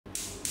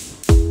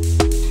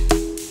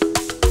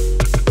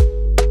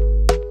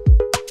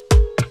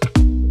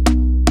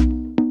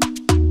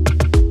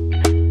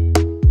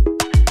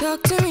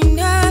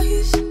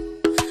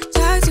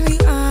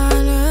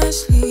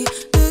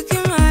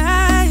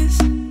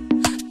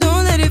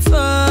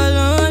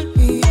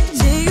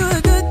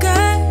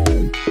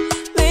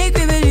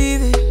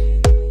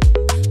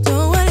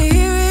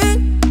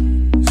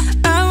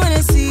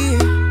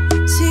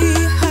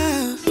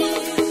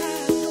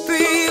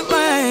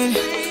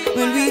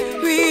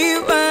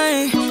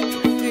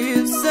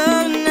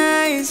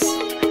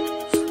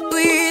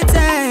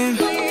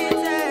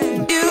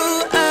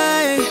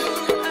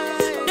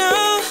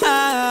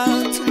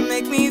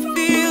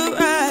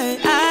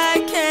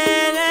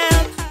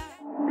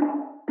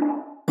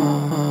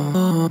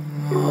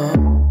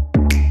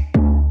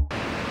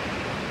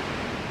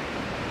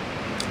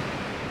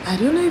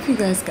don't know if you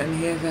guys can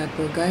hear that,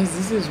 but guys,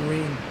 this is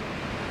rain.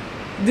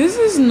 This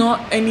is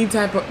not any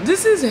type of,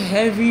 this is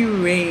heavy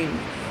rain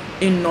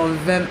in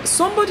November.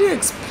 Somebody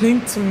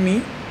explain to me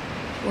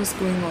what's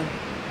going on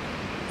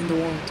in the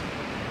world.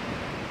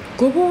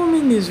 Global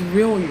warming is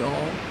real,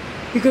 y'all.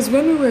 Because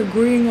when we were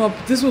growing up,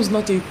 this was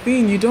not a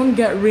thing. You don't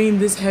get rain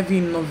this heavy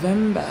in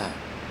November.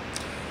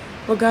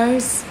 But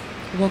guys,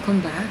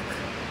 welcome back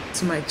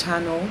to my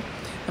channel.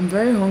 I'm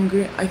very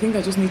hungry. I think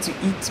I just need to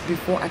eat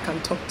before I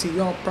can talk to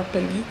y'all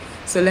properly.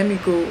 So let me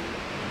go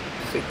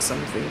fix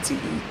something to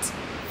eat.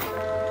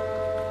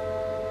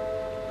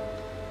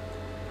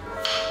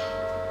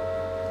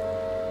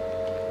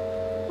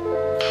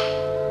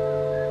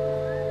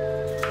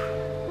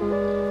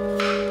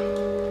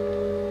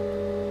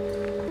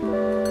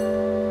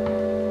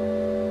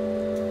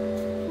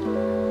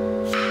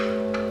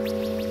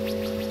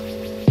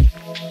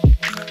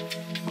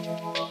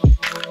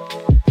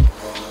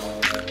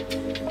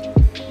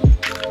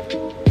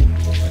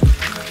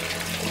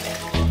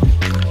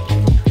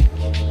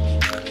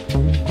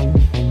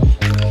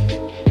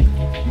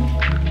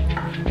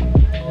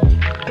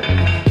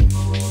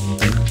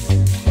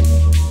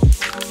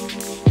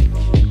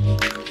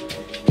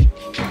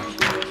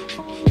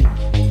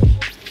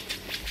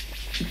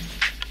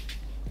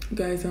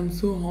 Guys, I'm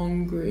so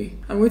hungry.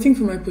 I'm waiting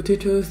for my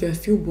potatoes. They're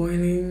still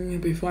boiling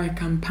before I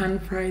can pan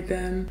fry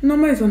them.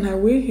 Nneoma is on her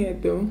way here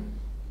though.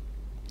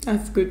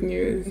 That's good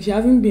news. She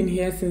hasn't been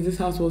here since this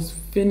house was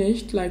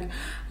finished. Like,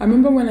 I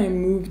remember when I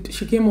moved,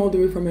 she came all the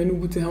way from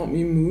Enugu to help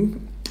me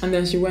move, and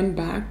then she went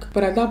back.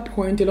 But at that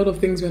point, a lot of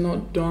things were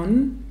not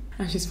done,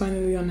 and she's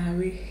finally on her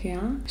way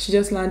here. She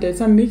just landed.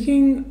 So I'm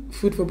making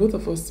food for both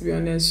of us, to be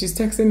honest. She's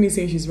texting me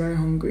saying she's very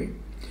hungry.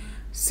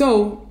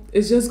 So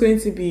it's just going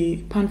to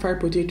be pan-fried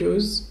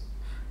potatoes,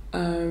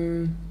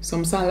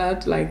 some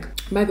salad. Like,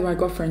 by the way, I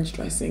got French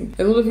dressing.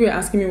 A lot of you are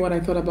asking me what I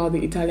thought about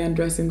the Italian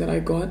dressing that I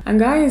got, and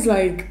guys,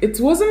 like, it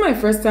wasn't my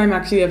first time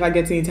actually ever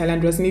getting Italian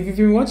dressing. If you've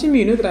been watching me,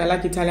 you know that I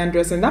like Italian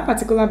dressing. That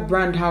particular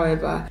brand,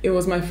 however, it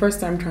was my first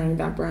time trying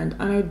that brand,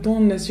 and I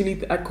don't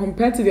necessarily,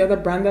 compared to the other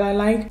brand that I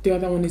like, the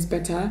other one is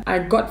better. I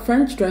got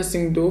French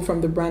dressing though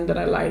from the brand that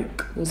I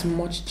like. It was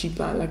much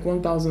cheaper, like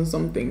 1,000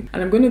 something,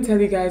 and I'm going to tell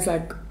you guys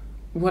like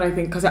what I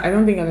think, because I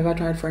don't think I've ever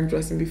tried French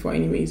dressing before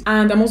anyways.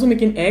 And I'm also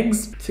making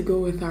eggs to go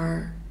with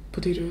our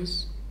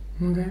potatoes.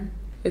 Okay,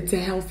 it's a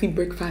healthy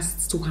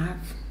breakfast to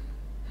have.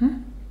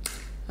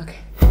 Okay.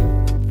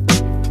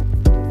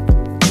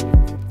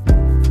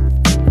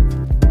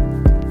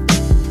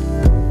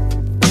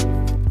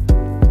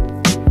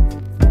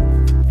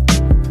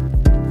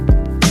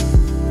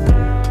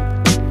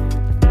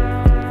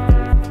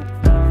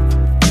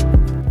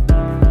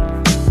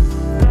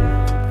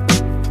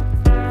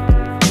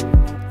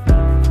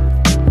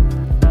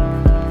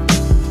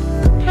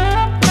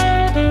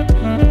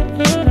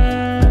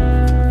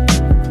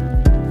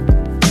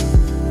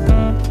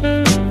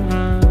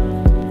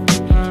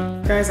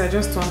 Guys, I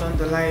just turned on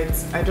the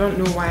lights. I don't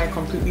know why I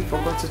completely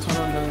forgot to turn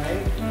on the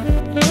light.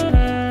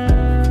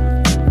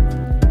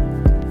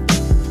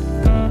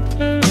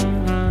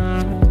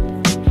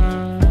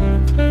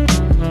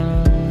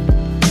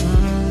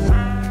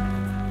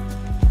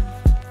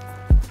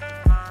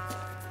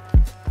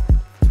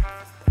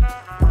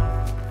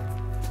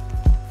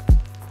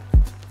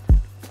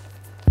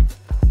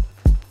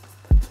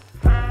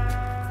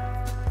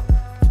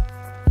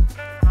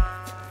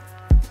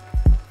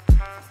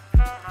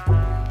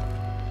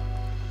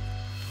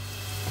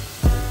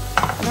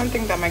 I don't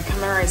think that my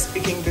camera is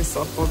picking this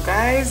up, but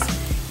guys,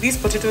 these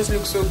potatoes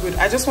look so good.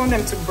 I just want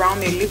them to brown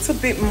a little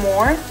bit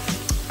more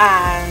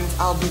and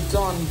I'll be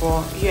done.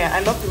 But yeah, I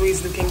love the way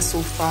it's looking so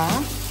far.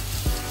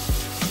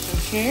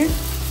 Okay,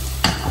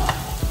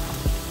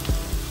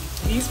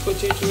 these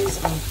potatoes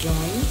are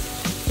done.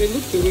 They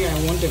look the way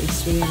I want them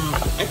to now.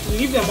 I can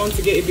leave them on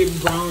to get a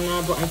bit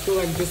browner, but I feel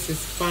like this is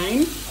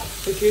fine.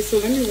 Okay, so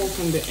let me work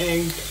on the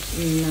egg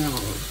now.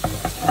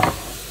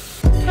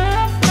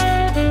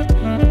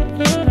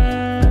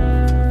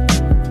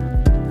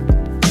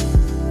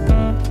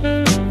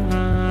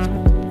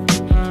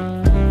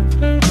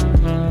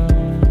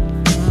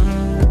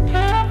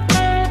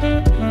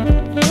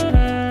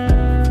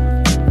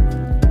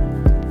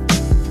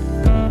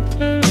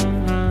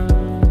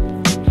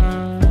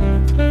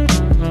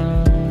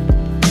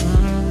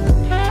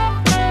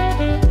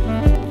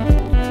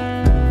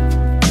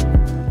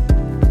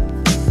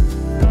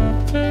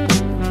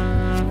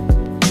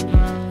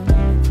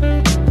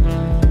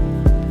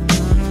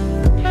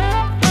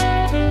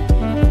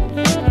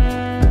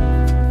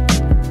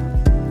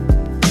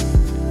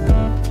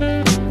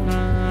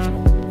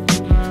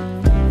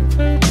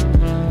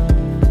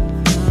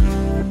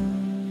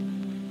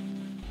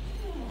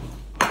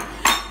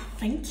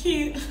 Thank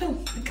you. Oh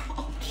my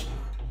gosh.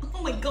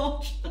 Oh my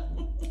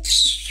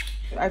gosh.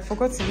 I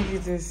forgot to give you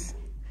this.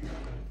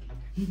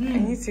 I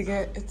need to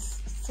get,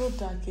 it's so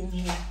dark in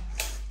here.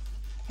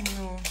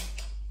 No.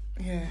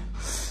 Yeah.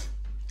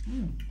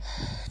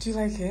 Do you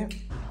like it?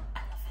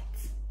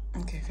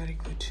 Okay, very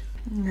good.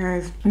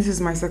 Guys, this is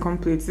my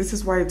second plate. This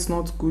is why it's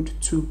not good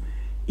to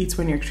eat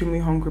when you're extremely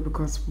hungry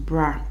because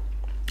bruh,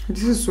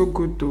 this is so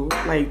good though.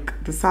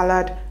 Like the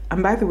salad.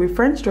 And by the way,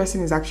 French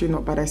dressing is actually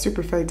not bad. I still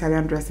prefer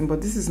Italian dressing,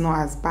 but this is not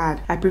as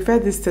bad. I prefer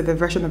this to the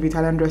version of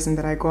Italian dressing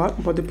that I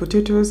got. But the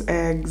potatoes,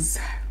 eggs,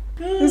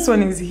 this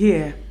one is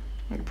here.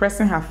 Like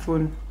pressing her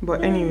phone.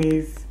 But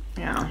anyways,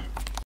 yeah.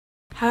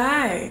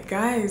 Hi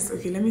guys.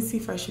 Okay, let me see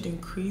if I should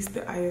increase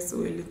the ISO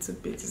a little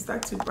bit. Is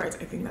that too bright?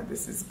 I think that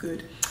this is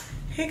good.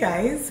 Hey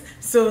guys.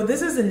 So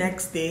this is the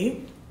next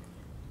day.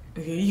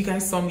 Okay, you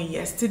guys saw me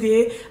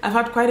yesterday. I've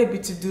had quite a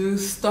bit to do,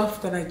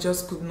 stuff that I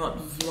just could not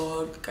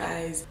vlog,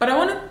 guys. But I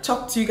want to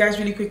talk to you guys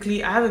really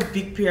quickly. I have a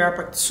big PR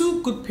pack,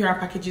 2 good PR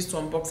packages to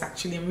unbox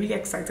actually. I'm really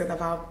excited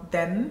about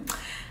them.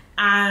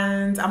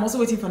 And I'm also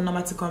waiting for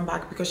Nneoma to come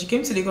back because she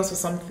came to Lagos for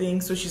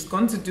something, so she's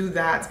going to do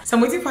that. So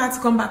I'm waiting for her to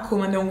come back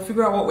home and then we'll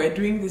figure out what we're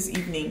doing this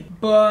evening.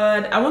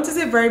 But I want to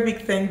say a very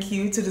big thank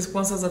you to the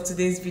sponsors of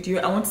today's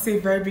video. I want to say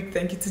a very big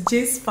thank you to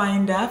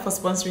JAYSFINDER for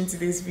sponsoring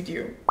today's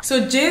video.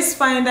 So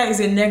JAYSFINDER is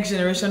a next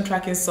generation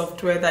tracking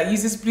software that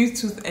uses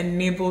Bluetooth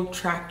enabled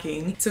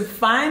tracking to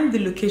find the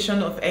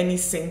location of any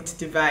synced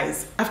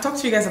device. I've talked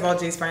to you guys about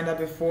JAYSFINDER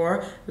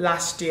before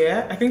last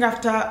year. I think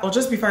after or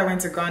just before I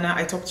went to Ghana,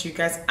 I talked to you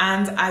guys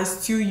and I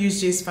still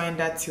use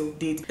JAYSFINDER till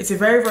date. It's a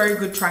very, very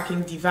good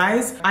tracking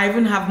device. I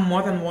even have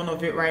more than one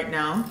of it right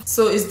now.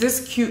 So it's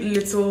this cute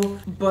little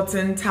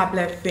button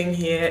tablet thing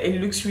here.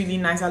 It looks really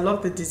nice. I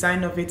love the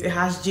design of it. It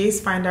has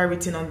JAYSFINDER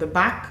written on the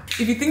back.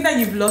 If you think that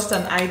you've lost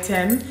an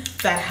item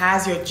that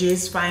has your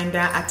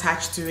JAYSFINDER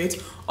attached to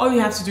it, all you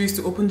have to do is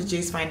to open the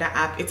JAYSFINDER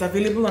app. It's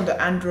available on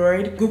the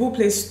Android, Google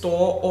Play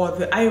Store, or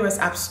the iOS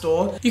App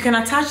Store. You can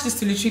attach this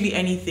to literally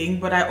anything,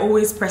 but I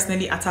always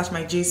personally attach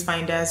my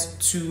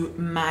JAYSFINDERs to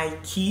my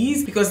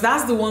keys because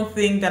that's the one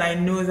thing that I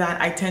know that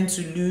I tend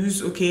to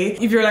lose, okay?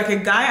 If you're like a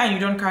guy and you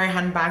don't carry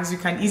handbags, you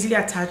can easily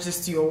attach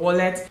this to your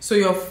wallet. So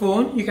your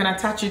phone, you can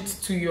attach it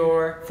to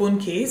your phone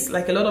case.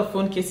 Like a lot of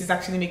phone cases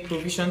actually make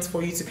provisions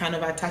for you to kind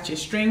of attach a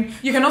string.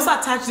 You can also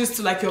attach this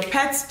to like your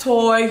pet's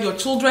toy, your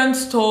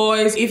children's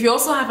toys. If you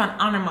also have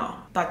an animal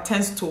that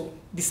tends to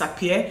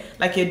disappear,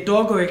 like a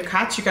dog or a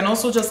cat, you can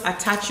also just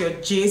attach your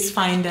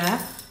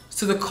JAYSFINDER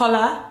to the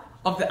collar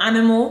of the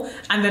animal,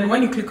 and then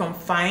when you click on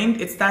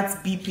find, it starts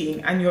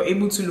beeping and you're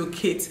able to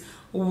locate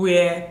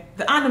where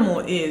the animal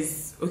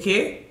is,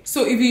 okay?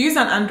 So if you use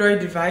an Android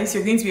device,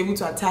 you're going to be able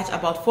to attach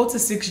about 4 to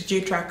 6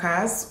 J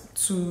trackers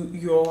to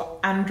your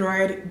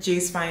Android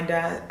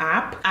JAYSFINDER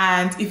app.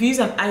 And if you use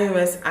an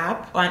iOS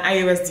app or an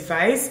iOS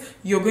device,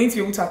 you're going to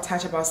be able to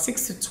attach about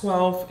 6 to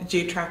 12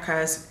 J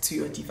trackers to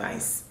your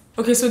device.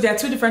 Okay, so there are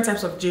 2 different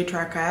types of J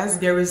trackers.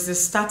 There is the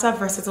starter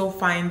versatile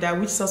finder,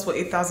 which sells for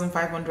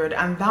 8,500,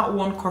 and that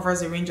one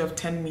covers a range of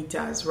 10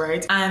 meters,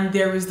 right? And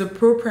there is the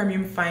Pro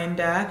Premium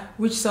finder,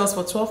 which sells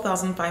for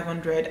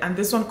 12,500, and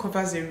this one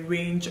covers a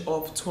range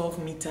of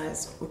 12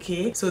 meters,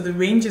 okay? So the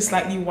range is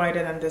slightly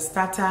wider than the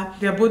starter.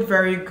 They're both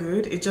very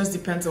good. It just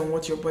depends on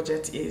what your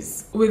budget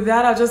is. With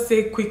that, I'll just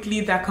say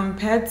quickly that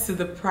compared to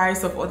the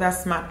price of other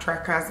smart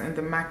trackers in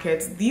the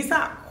market, these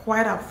are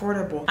quite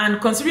affordable.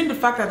 And considering the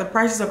fact that the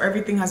prices of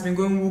everything has been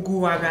going woogu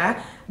waga,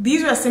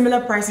 these were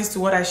similar prices to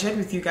what I shared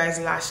with you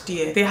guys last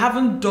year. They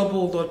haven't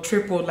doubled or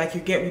tripled like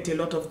you get with a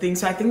lot of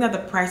things. So I think that the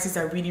prices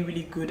are really,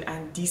 really good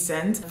and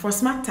decent for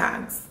smart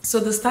tags. So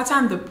the starter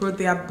and the Pro,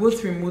 they are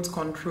both remote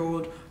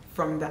controlled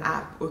from the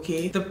app,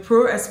 okay? The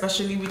Pro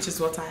especially, which is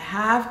what I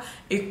have,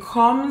 it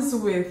comes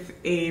with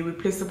a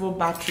replaceable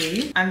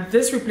battery, and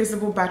this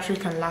replaceable battery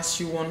can last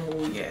you 1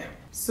 whole year.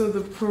 So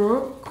the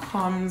Pro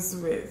comes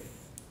with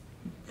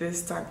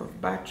this type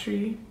of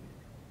battery.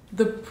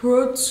 The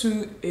Pro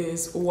 2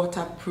 is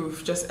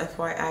waterproof, just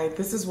FYI.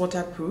 This is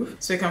waterproof,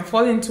 so you can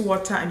fall into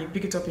water and you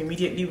pick it up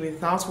immediately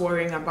without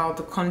worrying about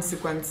the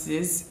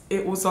consequences.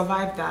 It will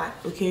survive that,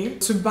 okay?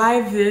 To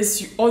buy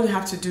this, all you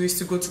have to do is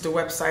to go to the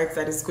website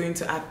that is going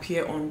to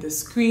appear on the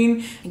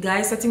screen.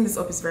 Guys, setting this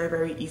up is very,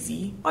 very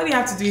easy. All you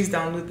have to do is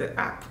download the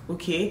app,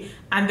 okay?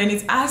 And then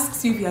it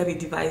asks you if you have a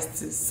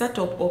device to set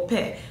up or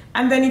pair.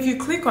 And then if you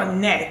click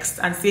on next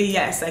and say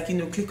yes, like, you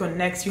know, click on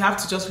next, you have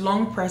to just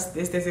long press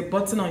this. There's a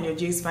button on your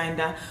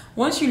JAYSFINDER.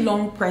 Once you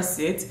long press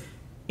it,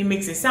 it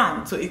makes a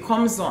sound, so it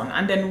comes on,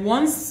 and then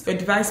once a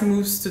device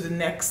moves to the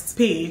next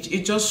page,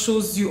 it just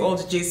shows you all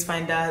the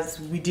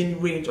JAYSFINDERs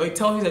within range, or it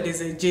tells you that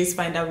there's a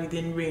JAYSFINDER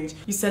within range.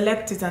 You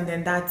select it and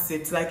then that's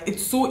it. Like,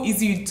 it's so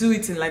easy. You do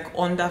it in like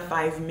under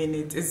 5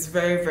 minutes. It's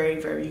very,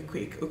 very, very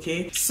quick,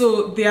 okay?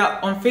 So they are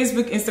on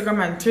Facebook,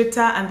 Instagram, and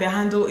Twitter, and their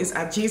handle is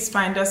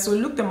 @JAYSFINDER. So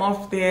look them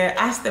up there,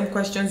 ask them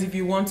questions if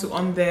you want to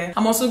on there.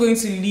 I'm also going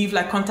to leave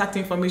like contact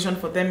information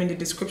for them in the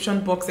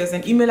description box. There's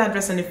an email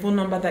address and a phone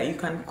number that you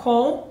can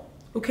call.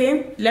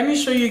 Okay, let me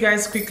show you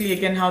guys quickly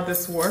again how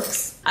this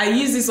works. I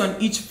use this on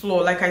each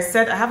floor. Like I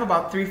said, I have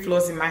about 3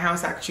 floors in my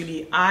house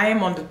actually. I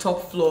am on the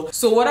top floor.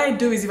 So what I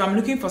do is if I'm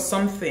looking for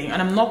something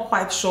and I'm not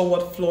quite sure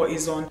what floor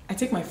is on, I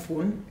take my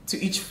phone to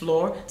each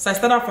floor. So I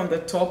start out from the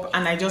top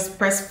and I just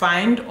press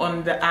find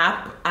on the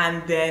app,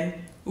 and then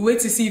wait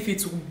to see if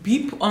it will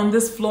beep on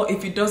this floor.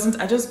 If it doesn't,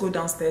 I just go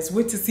downstairs,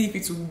 wait to see if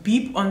it will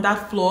beep on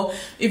that floor.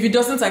 If it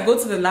doesn't, I go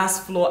to the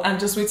last floor and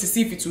just wait to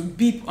see if it will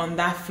beep on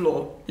that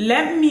floor.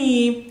 Let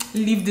me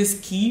leave this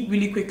key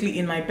really quickly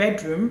in my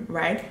bedroom,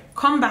 right?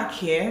 Come back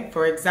here,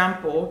 for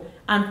example,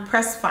 and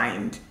press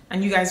find,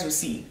 and you guys will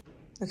see.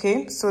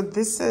 Okay, so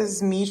this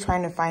is me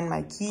trying to find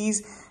my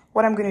keys.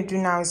 What I'm going to do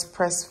now is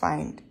press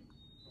find.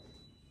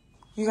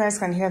 You guys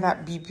can hear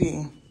that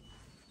beeping,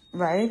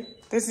 right?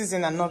 This is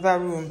in another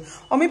room.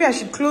 Or maybe I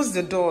should close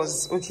the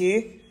doors,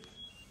 okay?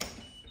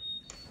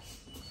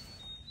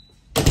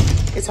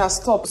 It has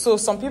stopped. So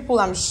some people,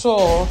 I'm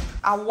sure,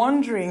 are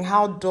wondering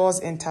how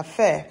doors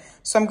interfere.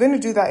 So I'm going to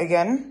do that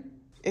again.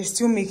 It's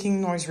still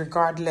making noise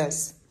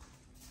regardless.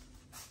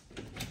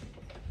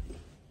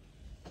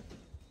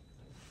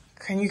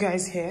 Can you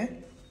guys hear?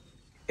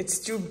 It's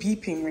still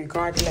beeping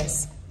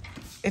regardless.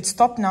 It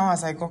stopped now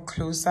as I got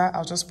closer.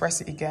 I'll just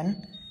press it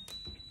again.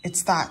 It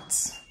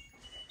starts.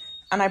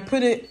 And I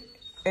put it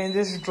in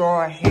this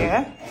drawer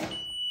here.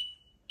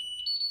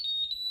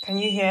 Can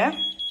you hear?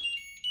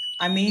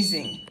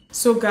 Amazing.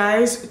 So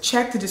guys,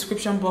 check the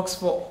description box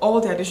for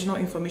all the additional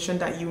information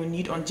that you will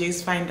need on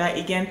JAYSFINDER.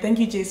 Again, thank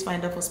you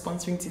JAYSFINDER for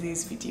sponsoring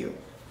today's video.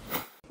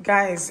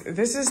 Guys,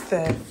 this is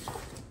the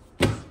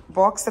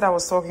box that I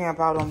was talking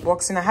about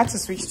unboxing. I had to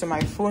switch to my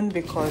phone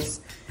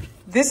because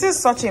this is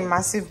such a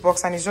massive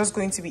box and it's just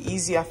going to be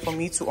easier for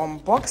me to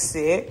unbox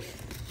it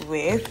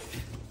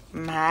with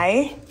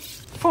my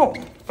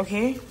phone.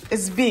 Okay,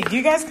 it's big.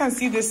 You guys can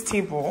see this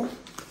table.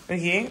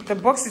 Okay, the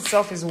box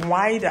itself is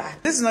wider.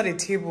 This is not a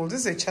table,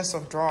 this is a chest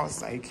of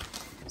drawers. Like,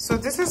 so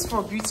this is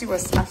for Beauty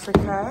West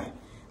Africa,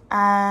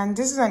 and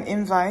this is an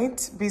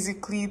invite.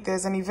 Basically,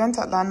 there's an event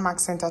at Landmark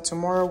Center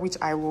tomorrow which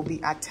I will be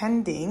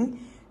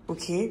attending.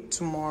 Okay,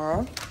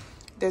 tomorrow.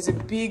 There's a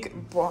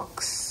big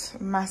box,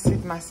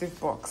 massive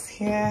box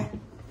here.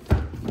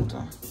 Hold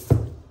on.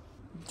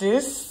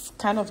 This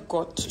kind of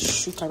got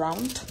shook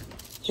around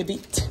a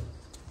bit.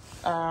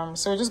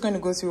 So we're just going to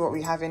go through what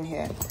we have in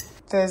here.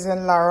 There's a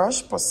La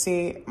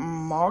Roche-Posay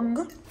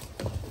mug.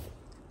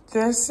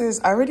 This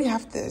is, I already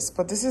have this,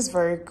 but this is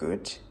very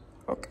good.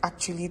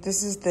 Actually,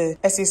 this is the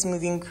SA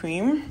Smoothing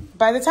Cream.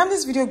 By the time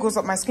this video goes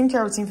up, my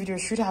skincare routine video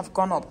should have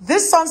gone up.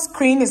 This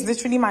sunscreen is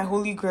literally my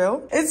holy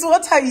grail. It's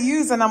what I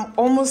use and I'm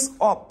almost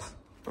up,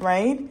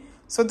 right?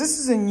 So this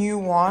is a new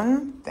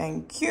one.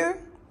 Thank you.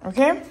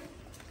 Okay.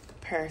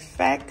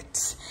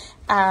 Perfect.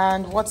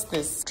 And what's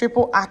this?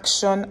 Triple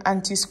Action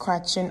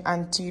Anti-Scratching,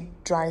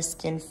 Anti-Dry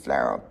Skin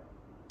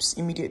Flare-Ups,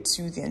 Immediate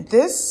Soothing.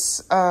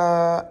 This,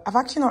 I've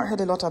actually not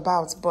heard a lot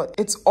about, but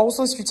it's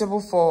also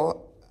suitable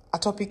for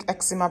atopic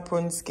eczema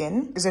prone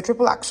skin. It's a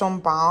triple action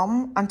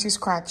balm,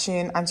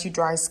 anti-scratching,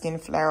 anti-dry skin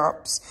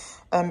flare-ups,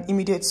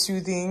 immediate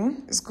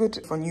soothing. It's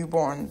good for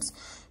newborns.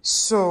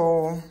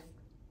 So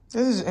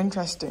this is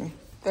interesting.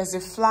 There's a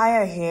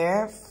flyer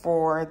here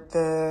for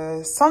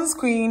the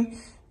sunscreen,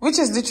 which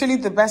is literally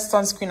the best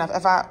sunscreen I've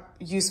ever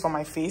used for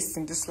my face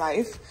in this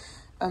life.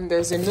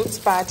 There's a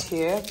notepad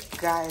here.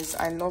 Guys,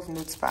 I love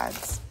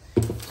notepads.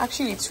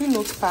 Actually, 2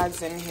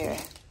 notepads in here.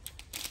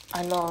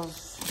 I love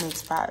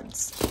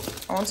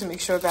notepads. I want to make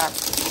sure that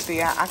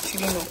they are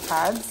actually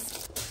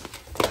notepads.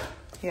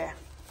 Yeah,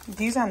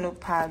 these are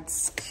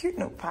notepads, cute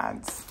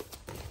notepads.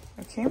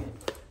 Okay,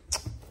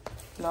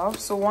 love.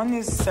 So one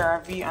is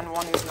CeraVe and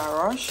one is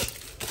La Roche.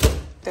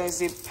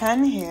 There's a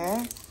pen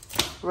here.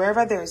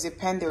 Wherever there is a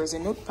pen, there is a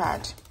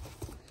notepad.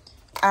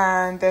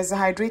 And there's a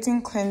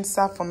hydrating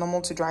cleanser for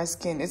normal to dry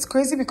skin. It's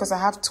crazy because I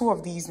have 2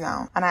 of these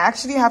now. And I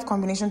actually have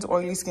combination to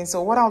oily skin.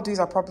 So what I'll do is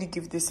I'll probably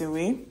give this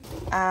away.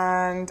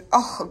 And,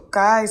 oh,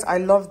 guys, I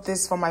love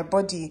this for my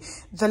body.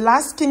 The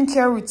last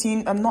skincare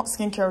routine, not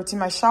skincare routine,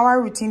 my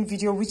shower routine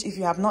video, which if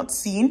you have not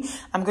seen,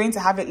 I'm going to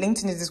have it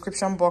linked in the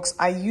description box.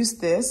 I use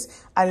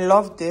this. I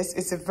love this.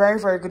 It's a very,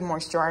 very good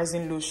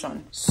moisturizing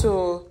lotion.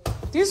 So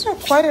these were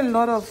quite a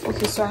lot of,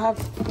 okay, so I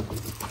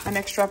have an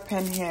extra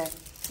pen here.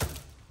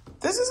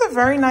 This is a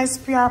very nice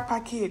PR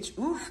package.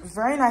 Oof,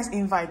 very nice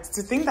invite.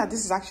 To think that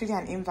this is actually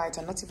an invite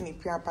and not even a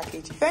PR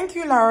package. Thank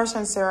you, La Roche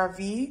and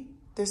CeraVe.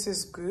 This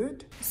is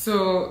good.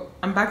 So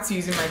I'm back to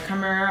using my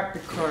camera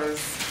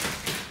because,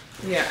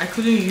 yeah, I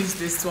couldn't use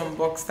this to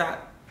unbox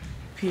that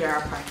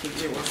PR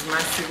package. It was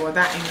massive, or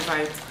that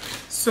invite.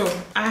 So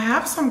I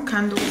have some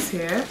candles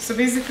here. So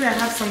basically I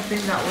have something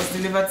that was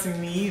delivered to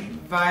me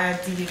via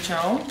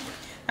DHL.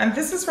 And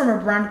this is from a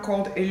brand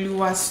called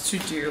Elua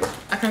Studio.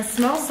 I can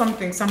smell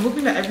something, so I'm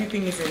hoping that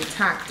everything is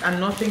intact and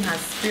nothing has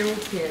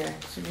spilled here,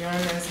 to be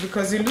honest,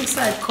 because it looks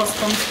like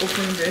customs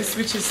open this,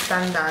 which is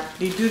standard.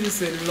 They do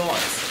this a lot.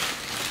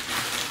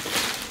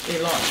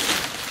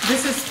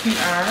 This is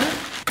PR.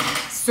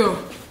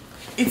 So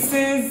it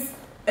says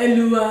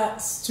Elua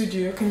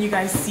Studio. Can you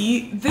guys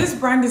see? This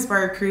brand is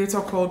by a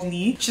creator called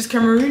Lee. She's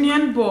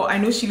Cameroonian, but I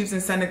know she lives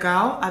in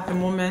Senegal at the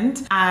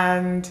moment,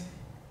 and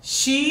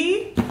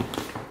she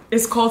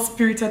is called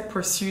Spirited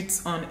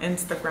Pursuits on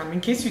Instagram. In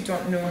case you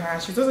don't know her,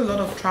 she does a lot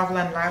of travel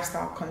and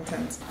lifestyle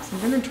content. So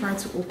I'm gonna try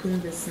to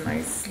open this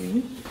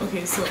nicely.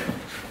 Okay, so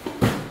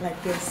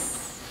like this.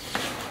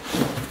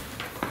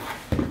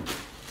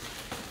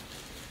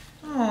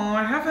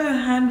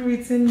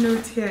 handwritten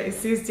note here. It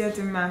says, "Dear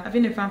Dimma, I've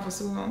been a fan for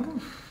so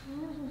long."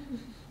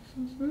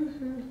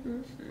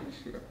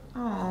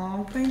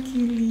 Oh, thank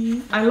you,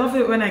 Lee. I love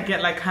it when I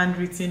get like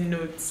handwritten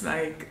notes.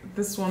 Like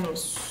this one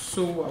was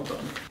so well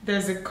done.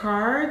 There's a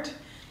card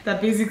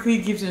that basically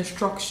gives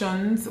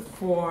instructions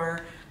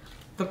for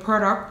the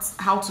products,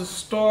 how to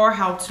store,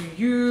 how to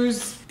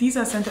use. These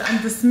are scented,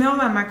 and the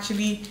smell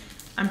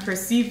I'm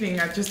perceiving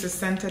are just the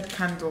scented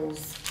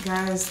candles.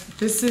 Guys,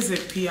 this is a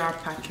PR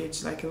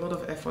package. Like a lot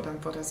of effort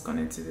and thought has gone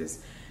into this.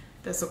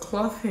 There's a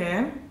cloth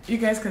here. You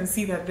guys can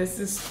see that this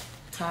is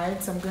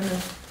tied, so I'm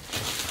gonna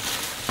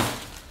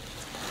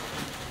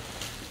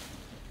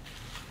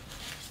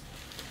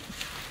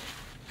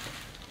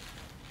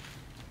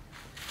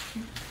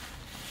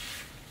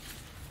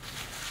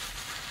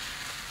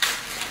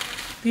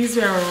these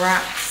were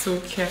wrapped so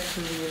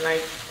carefully,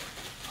 like,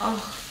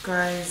 oh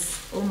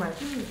guys, oh my,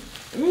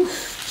 oof,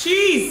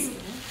 jeez,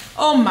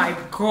 oh my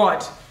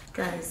god.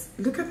 Guys,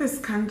 look at this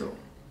candle.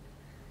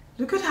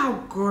 Look at how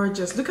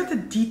gorgeous, look at the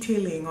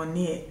detailing on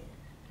it.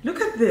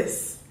 Look at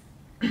this,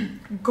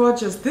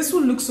 gorgeous. This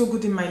will look so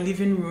good in my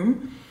living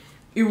room.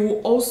 It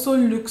will also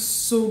look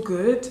so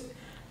good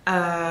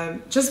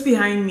just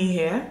behind me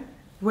here,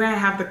 where I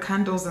have the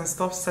candles and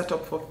stuff set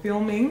up for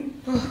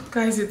filming. Oh,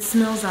 guys, it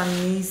smells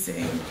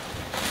amazing.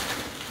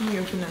 Let me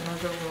open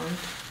another one.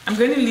 I'm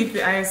going to leave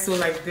the ISO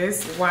like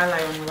this while I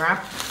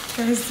unwrap.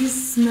 Guys,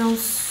 this smells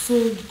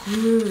so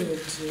good.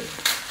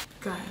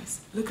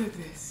 Guys, look at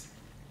this.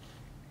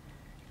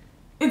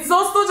 It's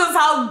also just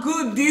how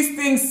good these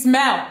things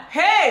smell.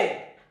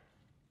 Hey!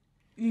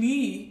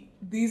 Lee,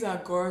 these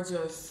are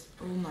gorgeous.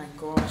 Oh my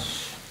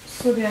gosh.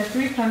 So there are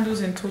 3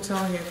 candles in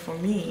total here for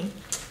me.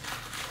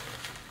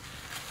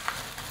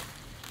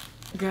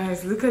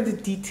 Guys, look at the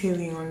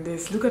detailing on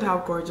this. Look at how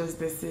gorgeous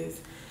this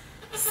is.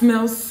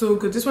 Smells so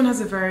good. This one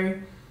has a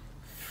very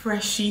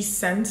freshy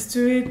scent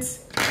to it.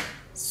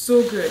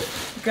 So good.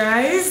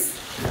 Guys,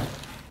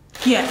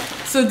 yeah.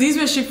 So these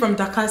were shipped from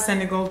Dakar,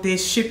 Senegal. They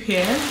ship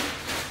here.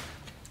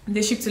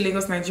 They ship to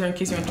Lagos, Nigeria, in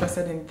case you're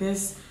interested in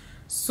this.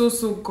 So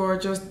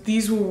gorgeous.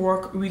 These will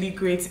work really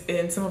great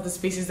in some of the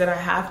spaces that I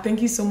have.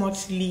 Thank you so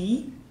much,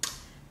 Lee.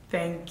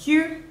 Thank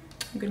you.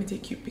 I'm going to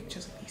take cute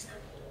pictures of these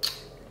now.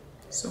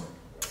 So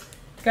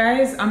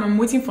guys, I'm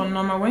waiting for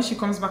Nneoma. When she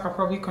comes back, I'll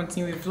probably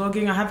continue with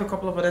vlogging. I have a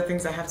couple of other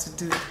things I have to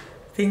do.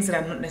 Things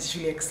that are not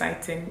necessarily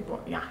exciting,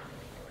 but yeah.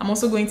 I'm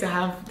also going to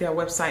have their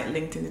website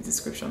linked in the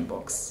description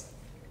box.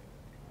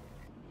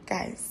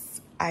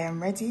 Guys, I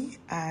am ready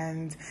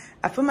and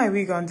I put my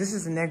wig on. This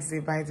is the next day,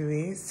 by the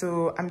way.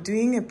 So I'm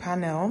doing a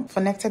panel for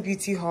Nectar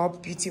Beauty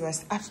Hub, Beauty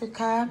West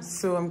Africa.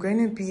 So I'm going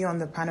to be on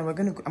the panel.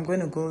 I'm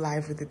going to go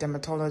live with the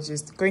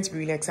dermatologist. It's going to be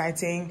really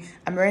exciting.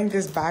 I'm wearing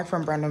this bag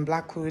from Brandon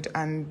Blackwood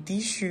and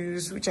these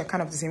shoes, which are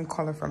kind of the same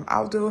color from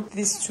Aldo.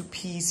 This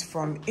 2-piece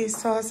from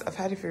ASOS. I've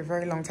had it for a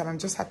very long time. I'm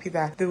just happy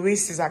that the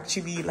waist is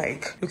actually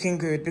like looking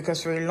good,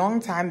 because for a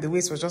long time the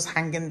waist was just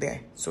hanging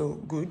there. So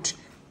good.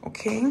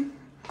 Okay.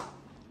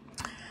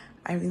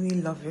 I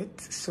really love it.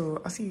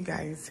 So I'll see you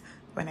guys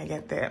when I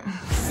get there.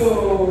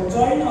 So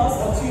join us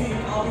or tune in.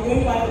 I'll be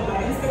going live on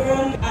my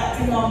Instagram at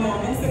Dimma Umeh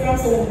on Instagram.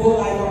 So we'll go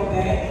live on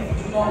there. If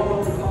you do not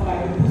want to come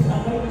by the booth, I'm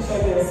not even sure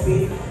there's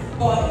space.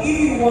 But if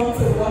you want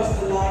to watch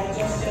the live,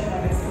 just check my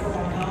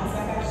Instagram account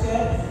like I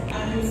shared,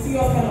 and you'll see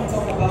us kind of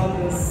talk about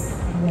this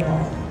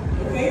more.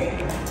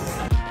 Okay?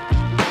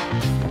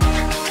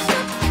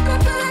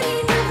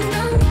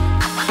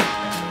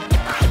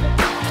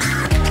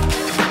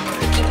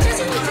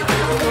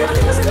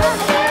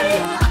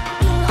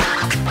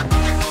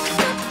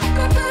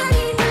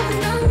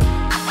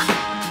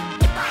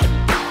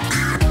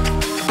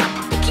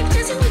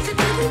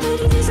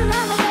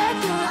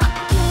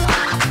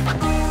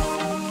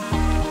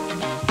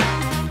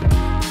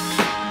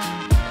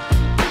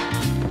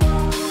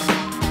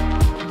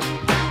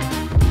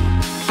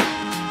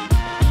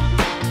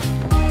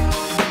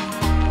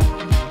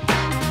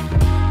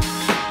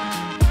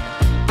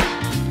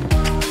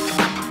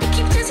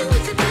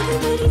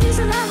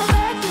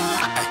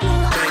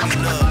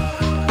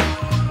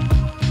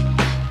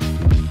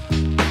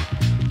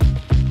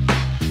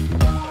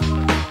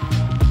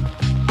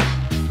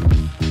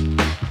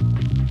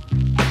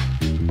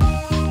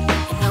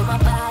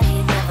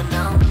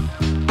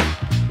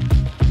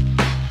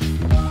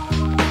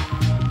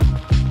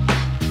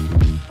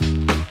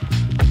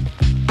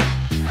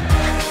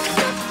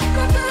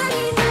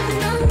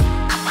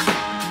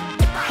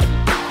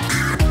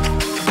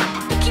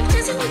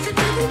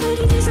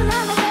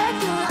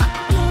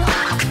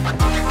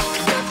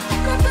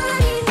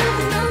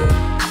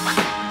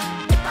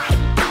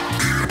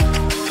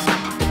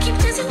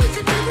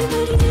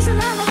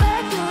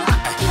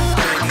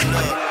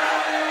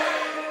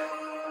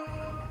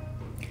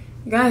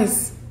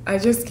 Guys, I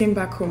just came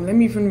back home. Let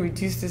me even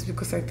reduce this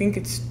because I think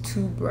it's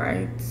too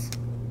bright.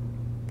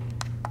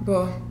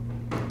 But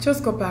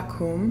Just got back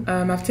home.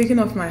 I've taken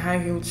off my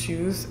high-heeled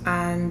shoes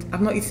and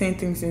I've not eaten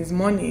anything since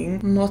morning.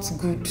 Not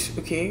good,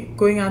 okay?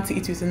 Going out to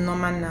eat with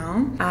Nneoma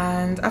now.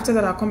 And after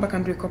that, I'll come back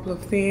and do a couple of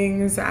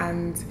things.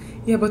 And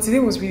yeah, but today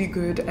was really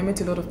good. I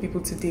met a lot of people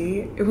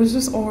today. It was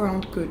just all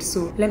around good.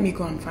 So let me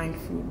go and find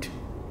food.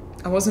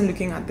 I wasn't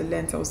looking at the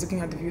lens. I was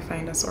looking at the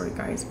viewfinder. Sorry,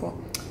 guys, but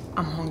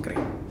I'm hungry.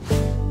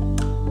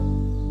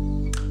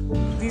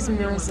 These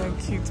meals are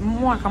cute.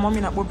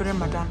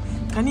 Madam.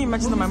 Can you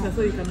imagine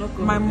that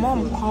my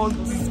mom called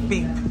this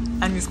babe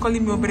and is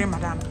calling me Obere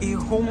Madam, a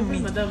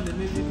homie.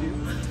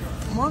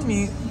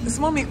 Mommy, this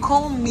mommy,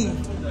 call me.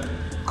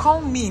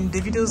 Call me in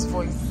Davido's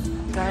voice.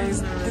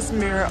 Guys, this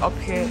mirror up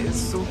here is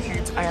so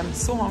cute. I am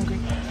so hungry.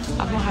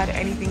 I've not had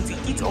anything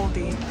to eat all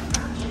day.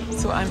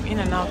 So I'm in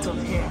and out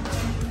of here.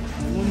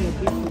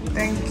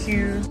 Thank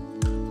you.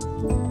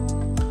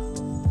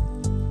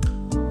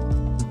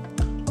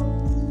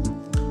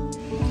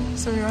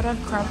 So we ordered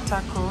crab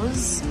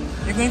tacos.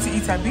 You're going to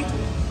eat, Abby?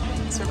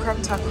 So crab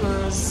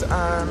tacos.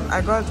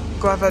 I got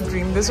guava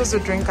dream. This was the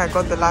drink I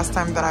got the last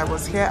time that I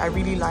was here. I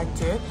really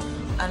liked it.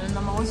 And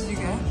Nneoma, what did you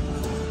get?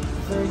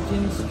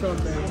 Virgin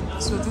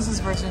strawberry. So this is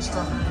virgin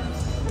strawberry.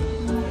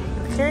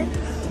 Okay.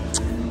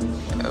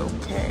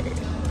 Okay.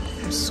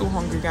 I'm so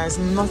hungry, guys.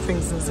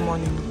 Nothing since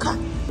morning.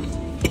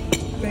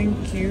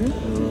 Thank you.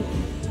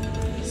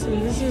 So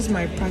this is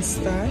my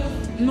pasta.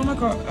 Nneoma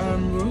got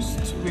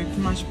roast with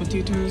mashed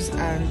potatoes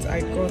and I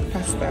got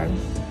pasta.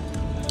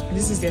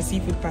 This is their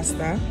seafood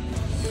pasta.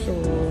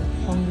 So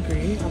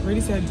hungry. I've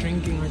already started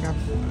drinking, like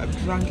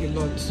I've drank a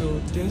lot. So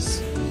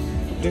this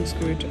looks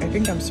good. I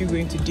think I'm still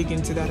going to dig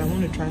into that. I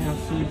want to try her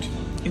food.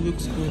 It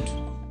looks good.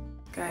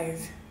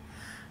 Guys,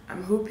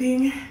 I'm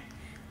hoping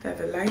that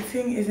the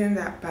lighting isn't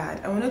that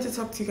bad. I wanted to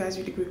talk to you guys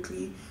really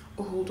quickly.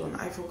 Oh, hold on.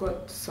 I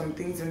forgot some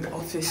things in the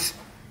office.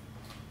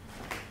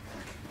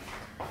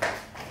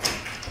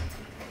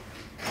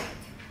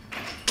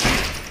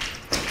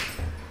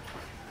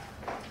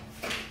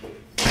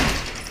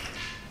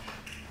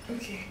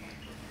 Okay.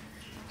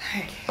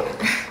 Hi.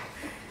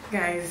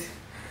 Guys,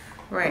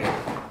 right.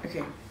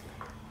 Okay.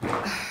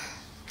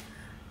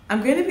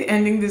 I'm going to be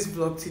ending this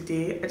vlog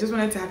today. I just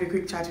wanted to have a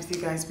quick chat with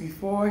you guys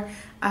before.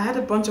 I had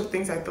a bunch of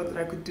things I thought that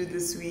I could do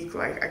this week.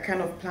 Like, I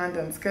kind of planned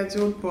and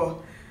scheduled, but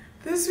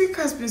this week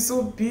has been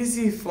so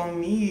busy for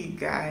me,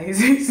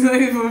 guys. It's not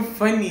even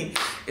funny.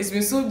 It's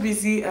been so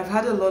busy. I've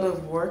had a lot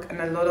of work and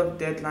a lot of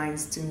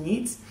deadlines to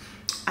meet.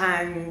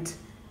 And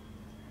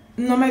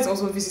Nneoma is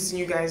also visiting,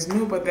 you guys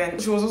know, but then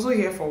she was also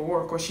here for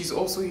work, or she's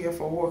also here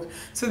for work.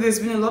 So there's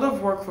been a lot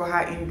of work for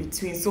her in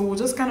between. So we'll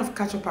just kind of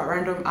catch up at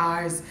random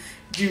hours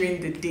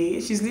during the day.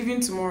 She's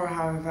leaving tomorrow,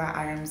 however.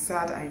 I am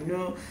sad, I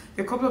know.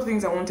 There are a couple of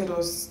things I wanted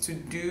us to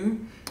do,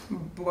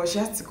 but she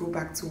has to go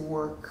back to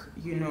work,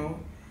 you know.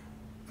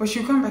 But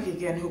she'll come back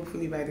again,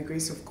 hopefully, by the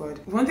grace of God.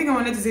 One thing I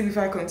wanted to say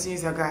before I continue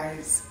is that,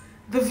 guys,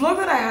 the vlog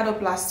that I had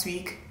up last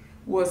week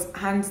was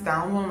hands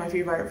down one of my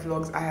favorite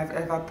vlogs I have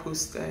ever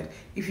posted.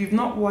 If you've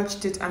not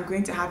watched it, I'm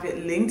going to have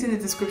it linked in the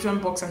description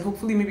box and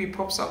hopefully maybe it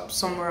pops up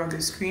somewhere on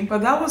the screen.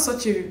 But that was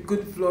such a good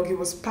vlog. It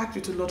was packed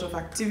with a lot of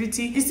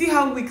activity. You see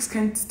how weeks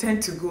can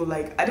tend to go.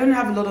 Like, I don't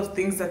have a lot of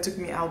things that took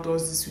me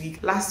outdoors this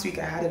week. Last week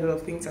I had a lot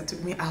of things that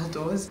took me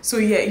outdoors. So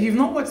yeah, if you've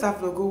not watched that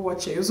vlog, go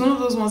watch it. It was one of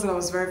those ones that I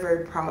was very,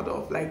 very proud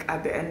of. Like,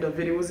 at the end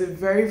of it, it was a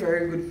very,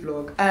 very good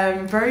vlog.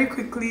 Very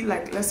quickly,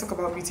 like, let's talk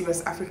about Beauty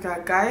West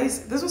Africa.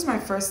 Guys, this was my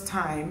first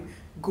time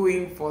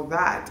going for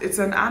that. It's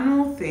an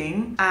annual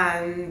thing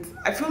and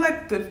I feel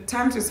like the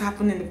times it's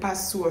happened in the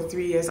past 2 or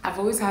 3 years, I've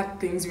always had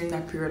things during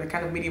that period that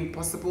kind of made it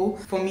impossible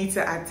for me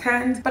to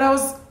attend, but I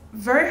was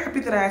very happy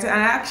that I attended,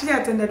 and I actually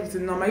attended with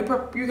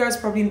Nneoma. You guys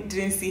probably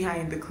didn't see her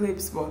in the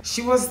clips, but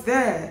she was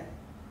there.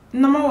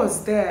 Nneoma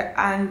was there,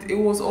 and it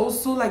was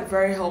also like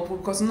very helpful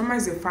because Nneoma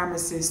is a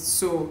pharmacist,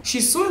 so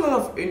she saw a lot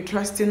of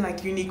interesting,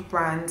 like, unique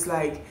brands.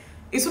 Like,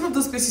 it's one of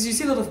those places you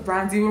see a lot of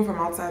brands even from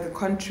outside the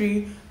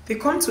country. They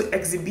come to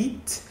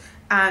exhibit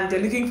and they're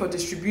looking for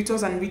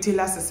distributors and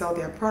retailers to sell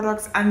their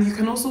products, and you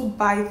can also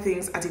buy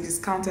things at a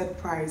discounted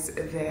price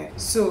there.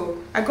 So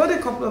I got a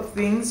couple of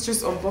things,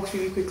 just unbox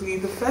really quickly.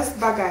 The first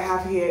bag I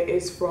have here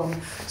is from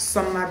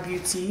Summer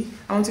Beauty.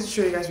 I wanted to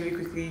show you guys really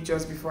quickly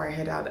just before I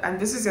head out, and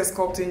this is their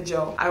sculpting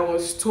gel. I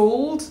was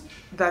told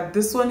that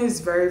this one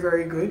is very,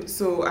 very good,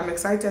 so I'm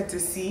excited to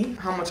see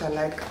how much I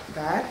like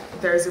that.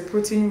 There is a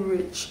protein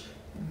rich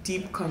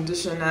deep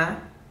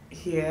conditioner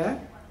here.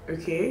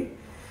 Okay,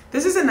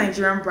 this is a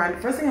Nigerian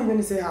brand. First thing I'm going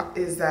to say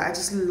is that I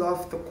just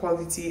love the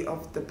quality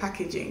of the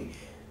packaging.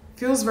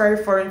 Feels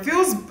very foreign,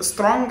 feels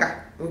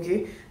stronger,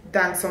 okay,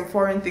 than some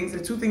foreign things. The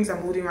two things I'm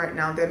holding right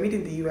now, they're made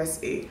in the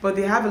USA, but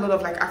they have a lot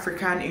of like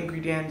African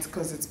ingredients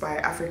because it's by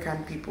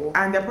African people,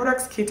 and their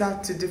products cater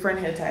to different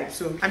hair types.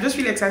 So I'm just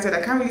really excited.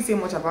 I can't really say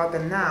much about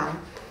them now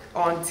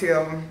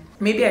until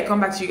maybe I come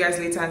back to you guys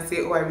later and say,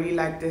 oh, I really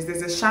like this.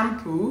 There's a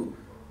shampoo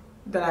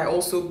that I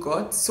also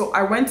got. So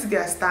I went to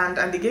their stand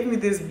and they gave me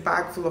this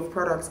bag full of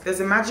products. There's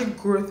a magic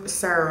growth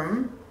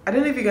serum. I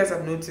don't know if you guys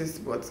have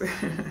noticed, but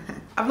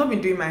I've not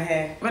been doing my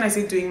hair. When I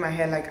say doing my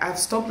hair, like I've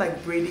stopped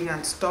like braiding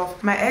and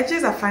stuff. My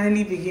edges are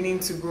finally beginning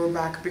to grow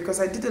back because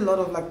I did a lot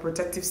of like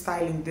protective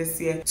styling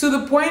this year, to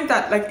the point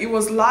that like it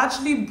was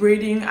largely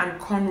braiding and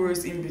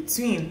cornrows in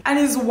between. And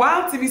it's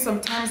wild to me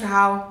sometimes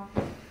how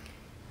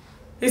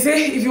they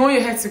say if you want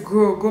your hair to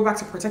grow, go back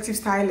to protective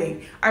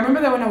styling. I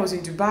remember that when I was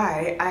in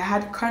Dubai, I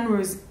had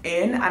cornrows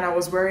in and I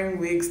was wearing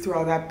wigs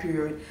throughout that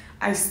period.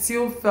 I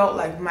still felt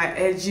like my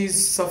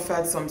edges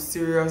suffered some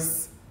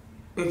serious,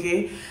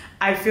 okay?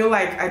 I feel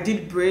like I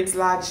did braids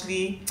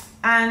largely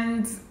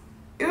and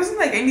it wasn't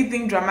like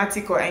anything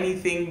dramatic or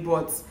anything,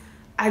 but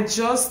I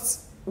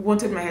just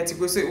wanted my hair to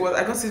grow. So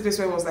I got to this place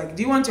where it was like,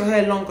 do you want your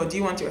hair long or do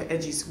you want your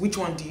edges? Which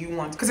one do you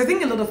want? Because I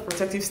think a lot of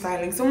protective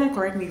styling, someone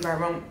correct me if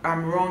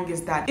I'm wrong,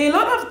 is that a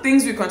lot of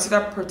things we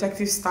consider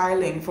protective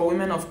styling for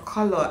women of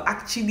color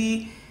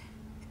actually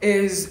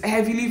is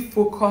heavily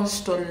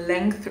focused on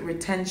length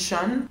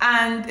retention,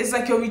 and it's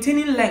like you're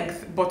retaining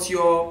length but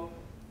your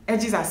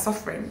edges are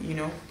suffering, you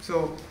know.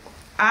 So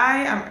I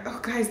am, oh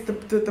guys,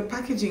 the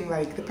packaging,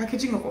 like the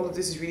packaging of all of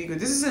this is really good.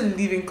 This is a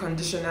leave-in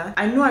conditioner.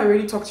 I know I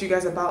already talked to you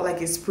guys about like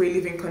a spray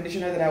leave-in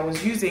conditioner that I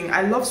was using.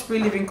 I love spray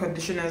leave-in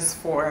conditioners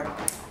for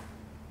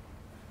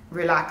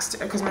relaxed,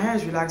 because my hair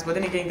is relaxed, but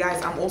then again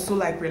guys, I'm also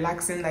like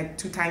relaxing like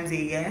 2 times a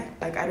year.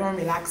 Like I don't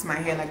relax my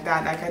hair like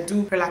that. Like I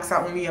do relax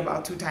that only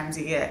about 2 times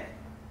a year.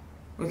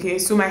 Okay,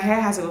 so my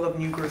hair has a lot of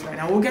new growth right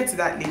now. We'll get to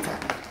that later.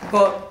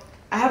 But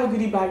I have a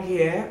goodie bag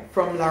here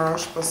from La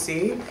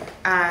Roche-Posay,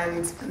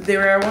 and they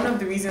were one of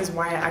the reasons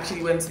why I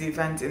actually went to the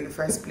event in the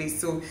first place.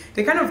 So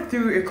they kind of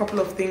threw a couple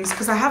of things,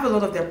 because I have a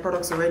lot of their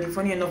products already.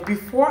 Funny enough,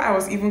 before I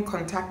was even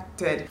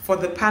contacted for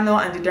the panel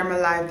and the Derma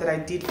Live that I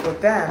did for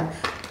them,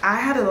 I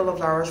had a lot of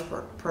La Roche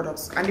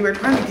products and they were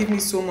trying to give me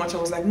so much. I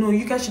was like, no,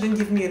 you guys shouldn't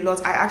give me a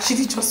lot. I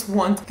actually just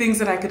want things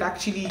that I could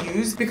actually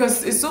use,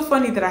 because it's so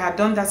funny that I had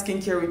done that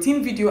skincare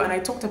routine video and I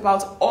talked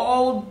about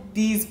all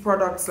these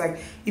products.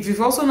 Like if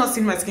you've also not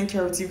seen my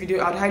skincare routine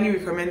video, I'd highly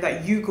recommend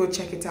that you go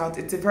check it out.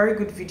 It's a very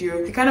good video.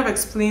 It kind of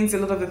explains a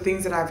lot of the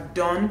things that I've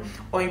done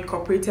or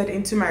incorporated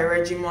into my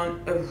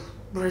regimen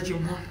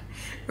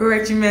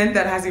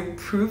that has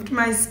improved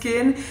my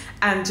skin,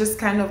 and just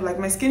kind of like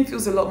my skin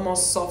feels a lot more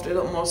soft, a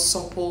lot more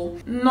supple,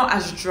 not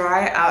as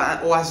dry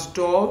or as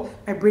dull.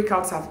 My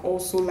breakouts have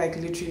also like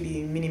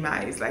literally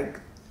minimized. Like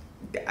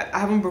I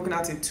haven't broken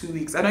out in 2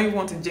 weeks. I don't even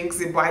want to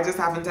jinx it, but I just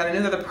haven't. And I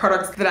know that the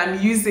products that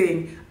I'm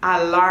using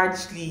are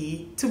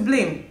largely to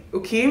blame,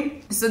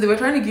 okay? So they were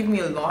trying to give me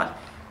a lot,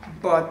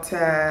 but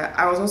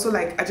I was also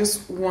like, I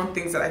just want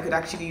things that I could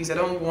actually use. I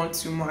don't want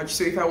too much.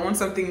 So if I want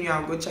something new,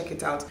 I'll go check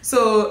it out.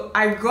 So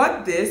I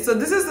got this. So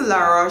this is the La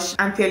Roche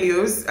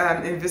Anthelios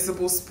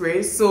Invisible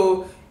Spray.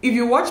 So if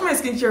you watch my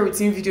skincare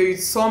routine video, you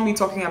saw me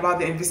talking about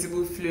the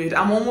invisible fluid.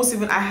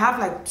 I have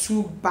like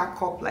 2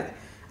 backup, like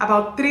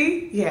about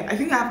 3. Yeah, I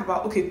think I have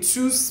about, okay,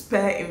 2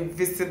 spare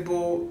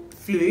invisible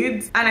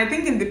fluids. And I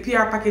think in the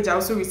PR package I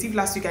also received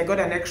last week, I got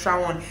an extra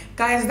one.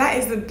 Guys, that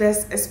is the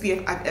best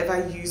SPF I've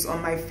ever used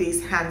on my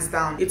face, hands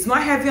down. It's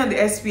not heavy on the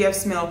SPF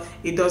smell.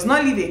 It does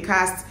not leave a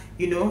cast.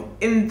 You know,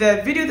 in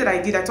the video that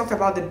I did, I talked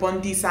about the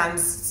Bondi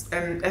Sands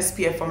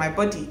SPF for my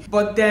body,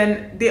 but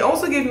then they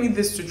also gave me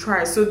this to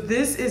try. So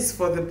this is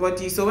for the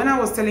body. So when I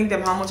was telling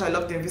them how much I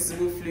love the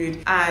invisible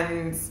fluid,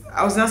 and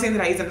I was not saying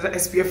that I use another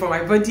SPF for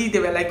my body, they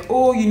were like,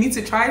 oh, you need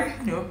to try,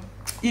 you know,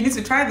 you need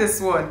to try this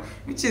one,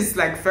 which is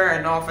like fair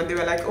enough. And they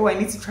were like, oh, I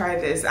need to try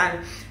this. And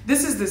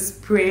this is the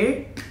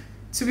spray.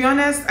 To be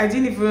honest, I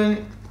didn't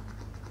even,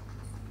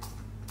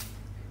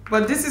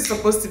 but this is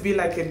supposed to be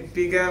like a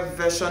bigger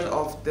version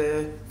of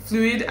the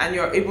fluid, and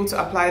you're able to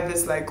apply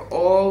this like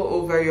all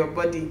over your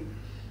body.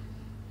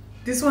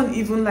 This one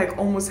even like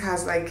almost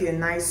has like a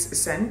nice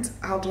scent.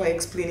 How do I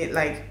explain it?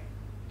 Like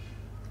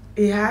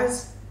it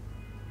has,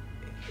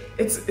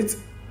 it's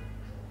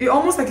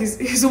almost like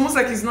it's almost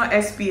like it's not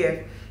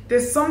SPF.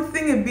 There's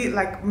something a bit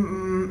like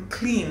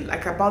clean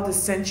like about the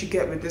scent you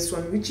get with this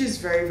one, which is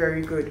very,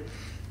 very good.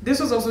 This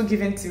was also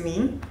given to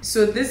me.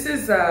 So this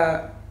is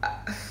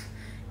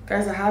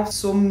guys, I have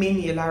so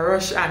many La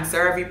Roche and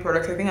CeraVe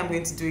products. I think I'm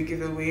going to do a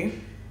giveaway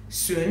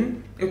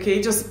soon.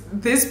 Okay, just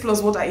this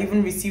plus what I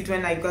even received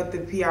when I got the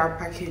PR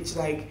package.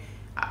 Like,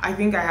 I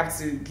think I have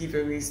to give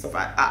away stuff.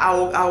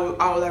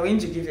 I'll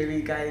arrange a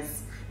giveaway,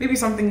 guys. Maybe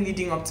something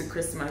leading up to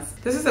Christmas.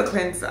 This is a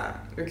cleanser,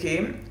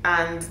 okay?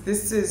 And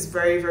this is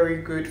very,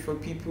 very good for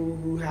people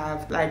who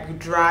have like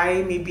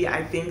dry, maybe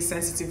I think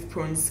sensitive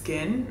prone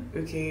skin,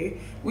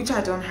 okay? Which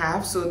I don't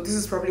have, so this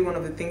is probably one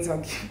of the things I'll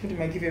give in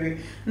my giveaway.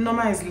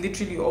 Nneoma is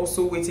literally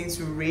also waiting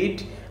to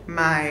raid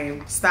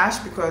my stash,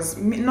 because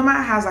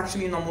Nneoma has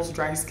actually normal to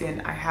dry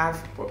skin. I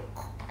have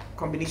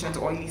combination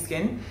to oily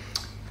skin.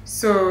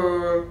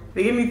 So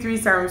they gave me 3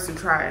 serums to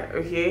try,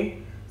 okay?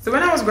 So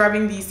when I was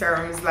grabbing these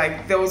serums,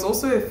 like there was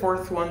also a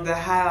 4th one, the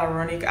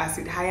hyaluronic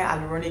acid,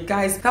 hyaluronic.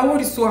 Guys, that word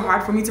is so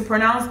hard for me to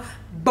pronounce,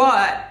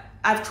 but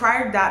I've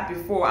tried that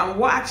before. And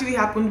what actually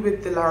happened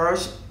with the La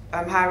Roche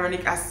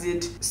hyaluronic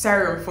acid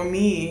serum for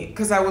me,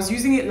 because I was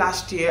using it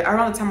last year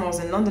around the time I was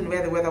in London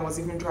where the weather was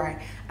even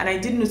dry, and I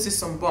did notice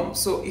some bumps,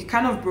 so it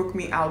kind of broke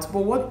me out.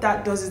 But what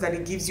that does is that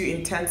it gives you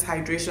intense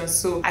hydration,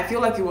 so I feel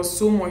like it was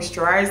so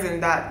moisturized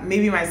and that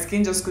maybe my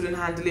skin just couldn't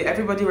handle it.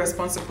 Everybody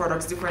responds to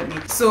products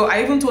differently, so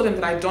I even told them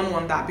that I don't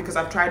want that because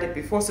I've tried it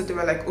before. So they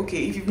were like,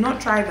 okay, if you've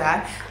not tried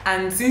that,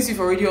 and since you've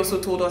already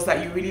also told us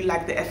that you really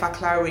like the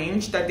Effaclar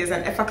range, that there's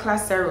an Effaclar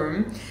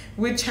serum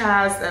which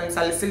has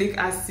salicylic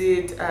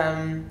acid,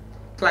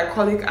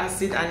 glycolic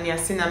acid and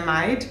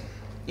niacinamide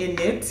in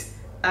it,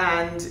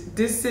 and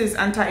this is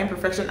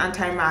anti-imperfection,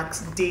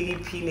 anti-max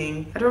daily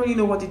peeling. I don't really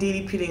know what the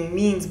daily peeling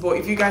means, but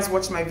if you guys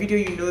watched my video,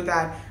 you know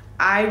that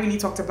I really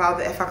talked about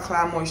the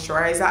Effaclar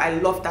moisturizer. I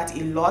love that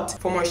a lot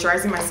for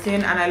moisturizing my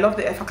skin, and I love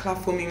the Effaclar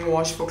foaming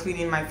wash for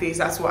cleaning my face.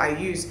 That's what I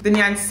use. The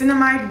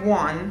niacinamide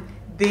one,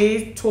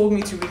 they told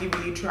me to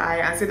really try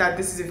and say that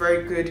this is a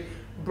very good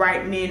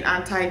brightening,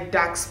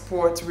 anti-dark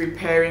spot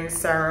repairing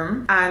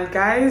serum. And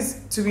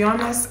guys, to be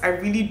honest, I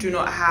really do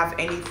not have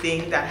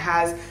anything that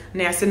has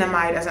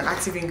niacinamide as an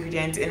active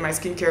ingredient in my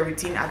skincare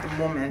routine at the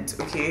moment.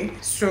 Okay,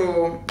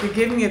 so they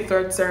gave me a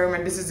third serum,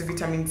 and this is the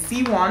vitamin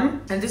C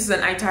one, and this is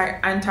an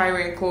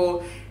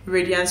anti-wrinkle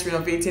radiance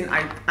renovating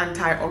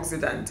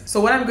antioxidant.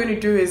 So what I'm going to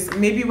do is,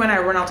 maybe when I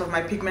run out of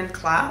my pigment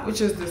Cla, which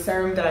is the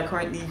serum that I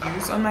currently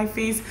use on my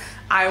face,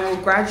 I will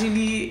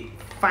gradually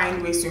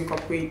find ways to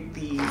incorporate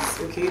these.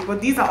 Okay,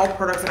 but these are all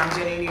products that I'm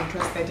genuinely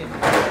interested in.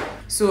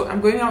 So I'm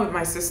going out with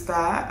my sister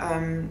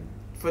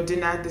for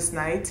dinner this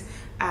night,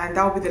 and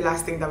that will be the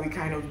last thing that we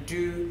kind of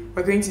do.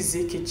 We're going to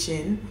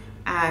Zkitchen,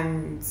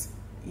 and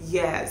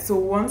yeah, so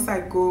once I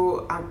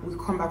go and we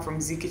come back from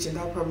Zkitchen,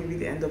 that'll probably be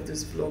the end of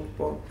this vlog.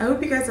 But I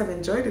hope you guys have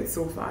enjoyed it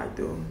so far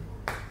though.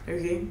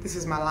 Okay, this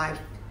is my life.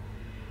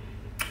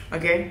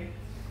 Okay,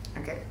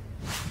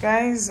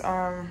 guys,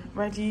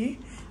 ready?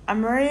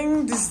 I'm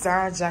wearing this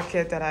Zara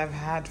jacket that I've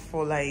had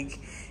for like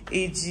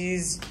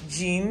ages,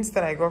 jeans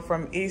that I got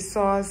from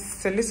ASOS.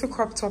 It's a little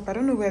crop top. I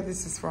don't know where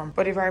this is from,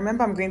 but if I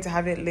remember, I'm going to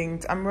have it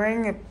linked. I'm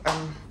wearing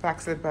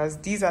black slippers.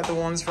 These are the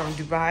ones from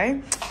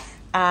Dubai,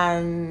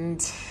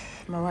 and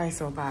my wife is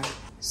so bad.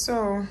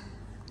 So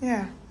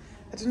yeah,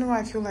 I don't know why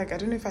I feel like, I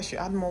don't know if I should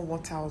add more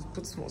water or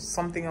put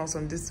something else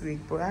on this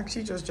wig, but it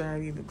actually just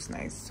generally looks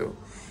nice. So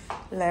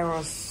let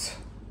us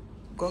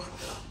go.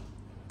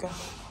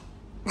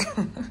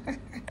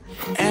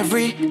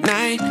 Every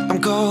night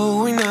I'm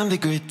going on the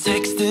grid,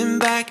 texting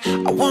back,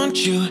 I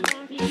want you,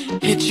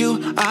 hit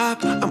you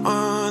up, I'm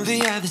on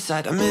the other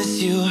side, I miss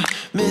you,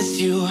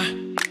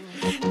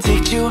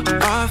 take you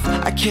off,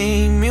 I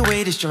came in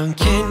way too strong,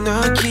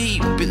 cannot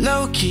keep it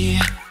low key,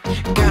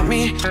 got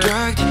me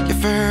drugged, your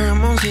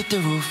pheromones hit the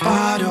roof,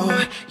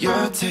 auto,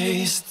 your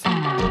taste.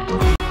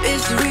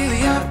 Is there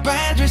really a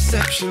bad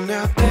reception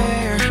out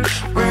there?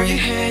 Where you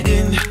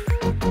heading?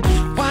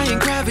 Why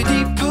ain't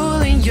gravity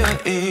pulling you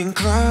in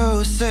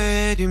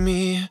closer to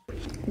me?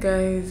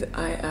 Guys,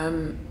 I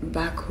am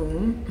back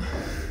home.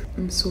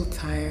 I'm so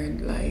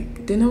tired.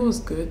 Like, dinner was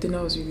good.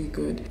 Dinner was really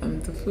good.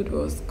 The food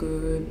was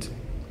good.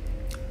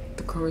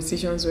 The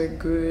conversations were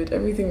good.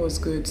 Everything was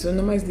good. So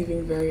Nneoma is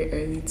leaving very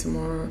early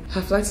tomorrow.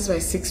 Her flight is by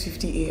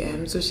 6:50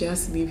 a.m. so she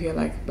has to leave here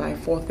like by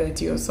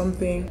 4:30 or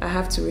something. I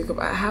have to wake up.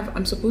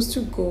 I'm supposed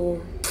to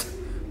go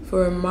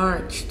for a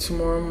march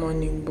tomorrow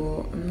morning,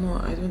 but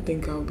I don't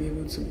think I'll be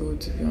able to go,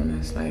 to be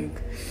honest.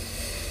 Like,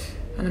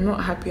 and I'm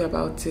not happy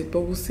about it,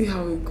 but we'll see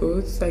how it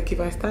goes. Like,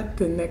 if I start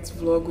the next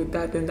vlog with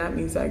that, then that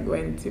means I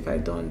went. If I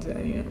don't,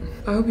 then yeah.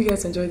 I hope you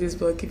guys enjoyed this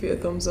vlog. Give it a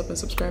thumbs up and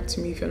subscribe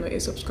to me if you're not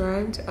yet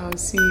subscribed. I'll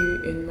see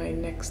you in my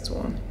next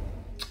one.